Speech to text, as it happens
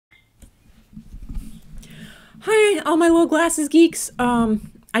Hi, all my little glasses geeks. I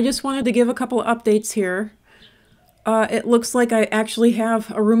just wanted to give a couple of updates here. It looks like I actually have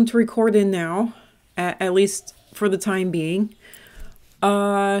a room to record in now, at least for the time being.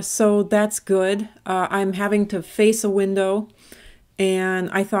 So that's good. I'm having to face a window, and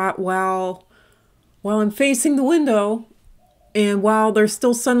I thought, well, while I'm facing the window, and while there's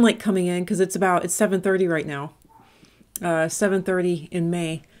still sunlight coming in, because it's 7:30 right now, 7:30 in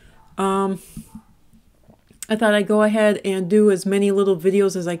May. I thought I'd go ahead and do as many little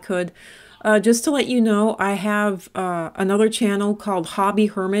videos as I could. Just to let you know, I have another channel called Hobby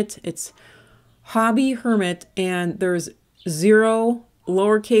Hermit. It's Hobby Hermit, and there's 0,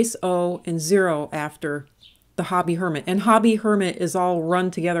 lowercase o, and 0 after the Hobby Hermit. And Hobby Hermit is all run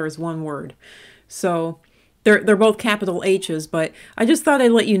together as one word. So they're both capital H's, but I just thought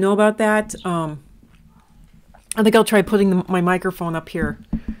I'd let you know about that. I think I'll try putting my microphone up here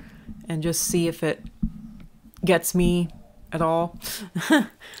and just see if it gets me at all.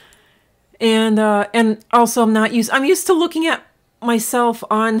 And also I'm used to looking at myself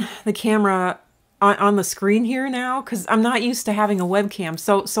on the camera on the screen here now, because I'm not used to having a webcam.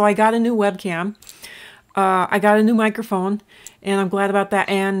 So I got a new webcam. I got a new microphone, and I'm glad about that.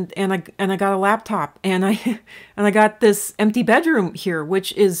 And I got a laptop, and I got this empty bedroom here,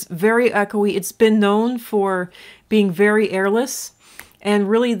 which is very echoey. It's been known for being very airless. And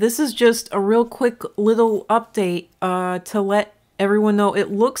really, this is just a real quick little update to let everyone know. It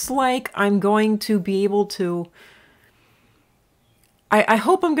looks like I'm going to be able to... I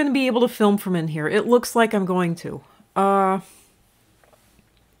hope I'm going to be able to film from in here. It looks like I'm going to.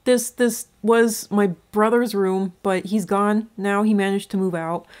 This was my brother's room, but he's gone now. He managed to move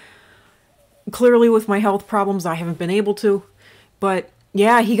out. Clearly, with my health problems, I haven't been able to. But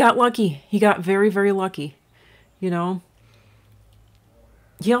yeah, he got lucky. He got very, very lucky, you know.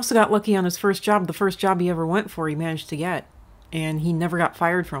 He also got lucky on his first job. The first job he ever went for, he managed to get. And he never got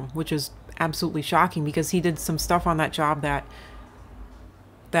fired from, which is absolutely shocking, because he did some stuff on that job that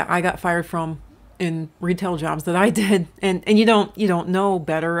I got fired from in retail jobs that I did. And you don't know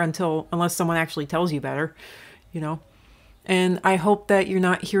better unless someone actually tells you better, you know. And I hope that you're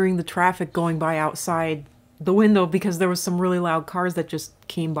not hearing the traffic going by outside the window, because there was some really loud cars that just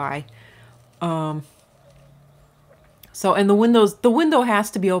came by. So, and the window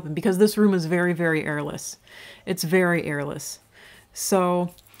has to be open, because this room is very, very airless. It's very airless.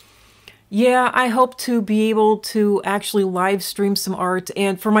 So, yeah, I hope to be able to actually live stream some art.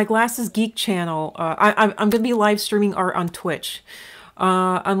 And for my Glasses Geek channel, I'm going to be live streaming art on Twitch.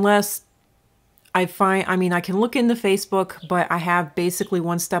 Unless I mean, I can look into Facebook, but I have basically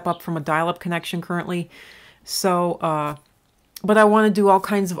one step up from a dial-up connection currently. So, but I want to do all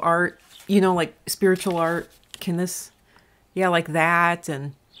kinds of art, you know, like spiritual art. Can this... Yeah, like that,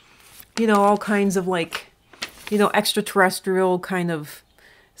 and, you know, all kinds of, like, you know, extraterrestrial kind of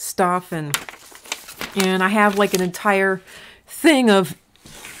stuff, and I have, like, an entire thing of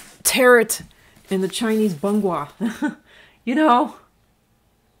tarot in the Chinese bungwa, you know?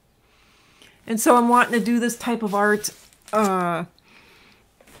 And so I'm wanting to do this type of art,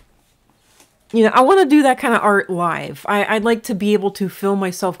 you know, I want to do that kind of art live. I'd like to be able to film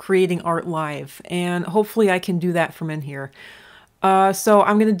myself creating art live, and hopefully I can do that from in here. So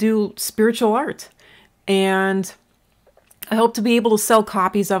I'm going to do spiritual art, and I hope to be able to sell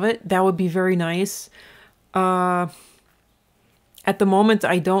copies of it. That would be very nice. At the moment,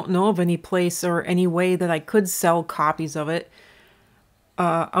 I don't know of any place or any way that I could sell copies of it,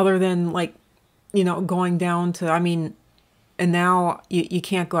 other than, like, you know, going down to, I mean... And now you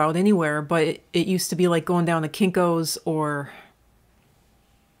can't go out anywhere, but it used to be like going down to Kinko's or,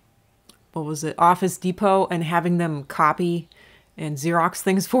 what was it, Office Depot, and having them copy and Xerox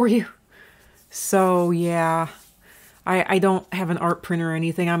things for you. So yeah, I don't have an art printer or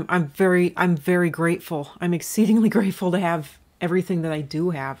anything. I'm very grateful. I'm exceedingly grateful to have everything that I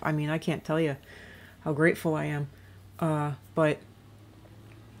do have. I mean, I can't tell you how grateful I am. But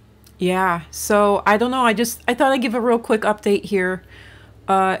yeah, so I don't know. I thought I'd give a real quick update here.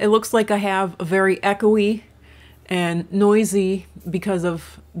 It looks like I have a very echoey and noisy, because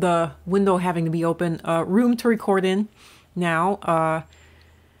of the window having to be open, room to record in now.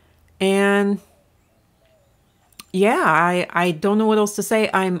 And yeah, I don't know what else to say.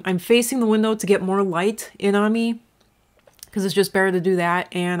 I'm facing the window to get more light in on me, because it's just better to do that.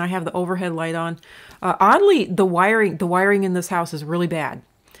 And I have the overhead light on. Oddly, the wiring in this house is really bad.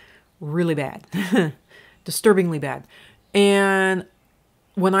 Really bad. Disturbingly bad. And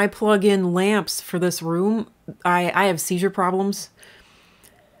when I plug in lamps for this room, I have seizure problems.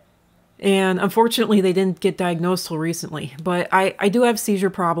 And unfortunately, they didn't get diagnosed till recently. But I do have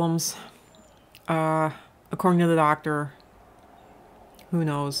seizure problems. according to the doctor. Who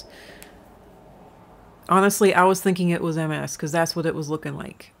knows? Honestly, I was thinking it was MS because that's what it was looking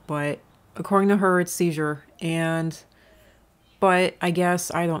like. But according to her, it's seizure. But I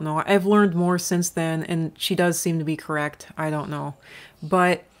guess, I don't know. I've learned more since then, and she does seem to be correct. I don't know.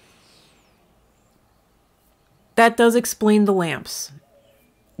 But that does explain the lamps.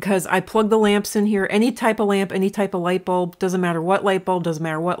 Because I plug the lamps in here. Any type of lamp, any type of light bulb. Doesn't matter what light bulb, doesn't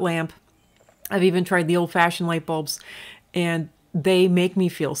matter what lamp. I've even tried the old-fashioned light bulbs, and they make me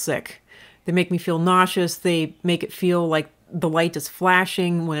feel sick. They make me feel nauseous. They make it feel like the light is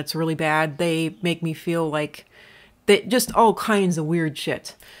flashing when it's really bad. They make me feel like just all kinds of weird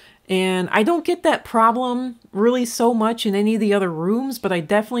shit. And I don't get that problem really so much in any of the other rooms, but I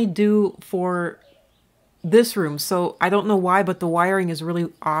definitely do for this room. So I don't know why, but the wiring is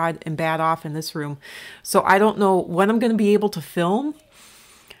really odd and bad off in this room. So I don't know when I'm going to be able to film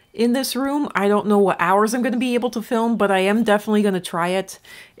in this room. I don't know what hours I'm going to be able to film, but I am definitely going to try it.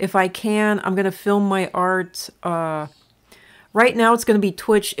 If I can, I'm going to film my art. Right now it's going to be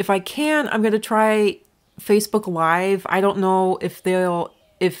Twitch. If I can, I'm going to try Facebook Live. I don't know if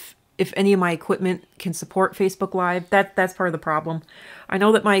if any of my equipment can support Facebook Live. That's part of the problem. I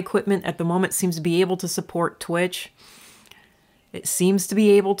know that my equipment at the moment seems to be able to support Twitch. It seems to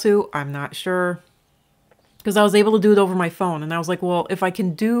be able to. I'm not sure. Because I was able to do it over my phone. And I was like, well, if I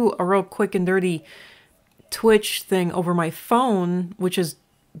can do a real quick and dirty Twitch thing over my phone, which is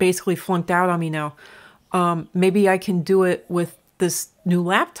basically flunked out on me now, maybe I can do it with this new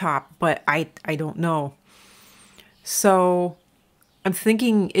laptop. But I don't know. So I'm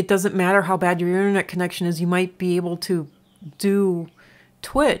thinking it doesn't matter how bad your internet connection is. You might be able to do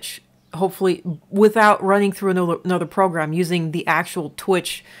Twitch, hopefully, without running through another program, using the actual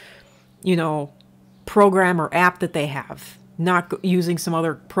Twitch, you know, program or app that they have, not using some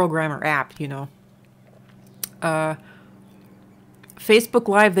other program or app, you know. Facebook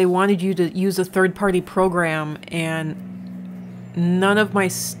Live, they wanted you to use a third-party program, and none of my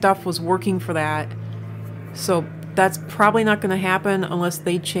stuff was working for that. So that's probably not going to happen unless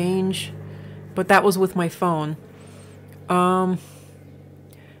they change. But that was with my phone.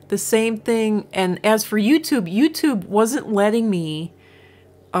 The same thing. And as for YouTube, YouTube wasn't letting me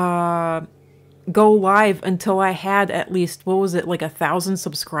go live until I had at least, what was it, like 1,000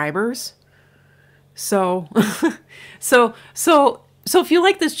 subscribers. So, so if you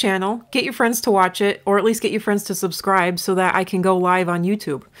like this channel, get your friends to watch it, or at least get your friends to subscribe so that I can go live on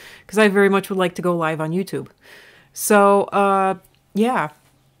YouTube, because I very much would like to go live on YouTube. So, yeah,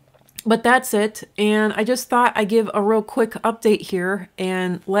 but that's it. And I just thought I'd give a real quick update here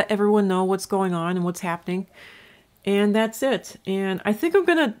and let everyone know what's going on and what's happening. And that's it. And I think I'm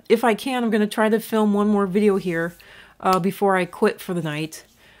going to, if I can, I'm going to try to film one more video here before I quit for the night,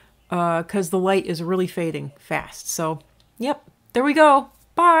 because the light is really fading fast. So, yep, there we go.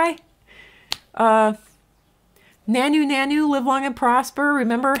 Bye. Nanu, nanu, live long and prosper.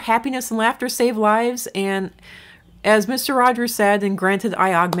 Remember, happiness and laughter save lives. And as Mr. Rogers said, and granted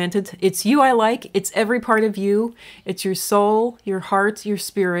I augmented, it's you I like. It's every part of you. It's your soul, your heart, your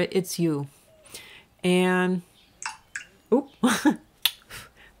spirit. It's you. And, oop,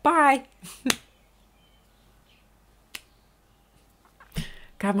 bye.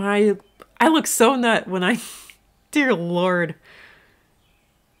 God, I look so nut when I, dear Lord.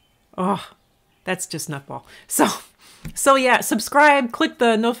 Oh, that's just nutball. So yeah, subscribe, click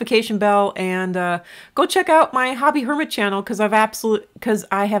the notification bell, and go check out my Hobby Hermit channel because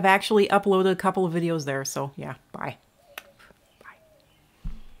I have actually uploaded a couple of videos there. So yeah, bye.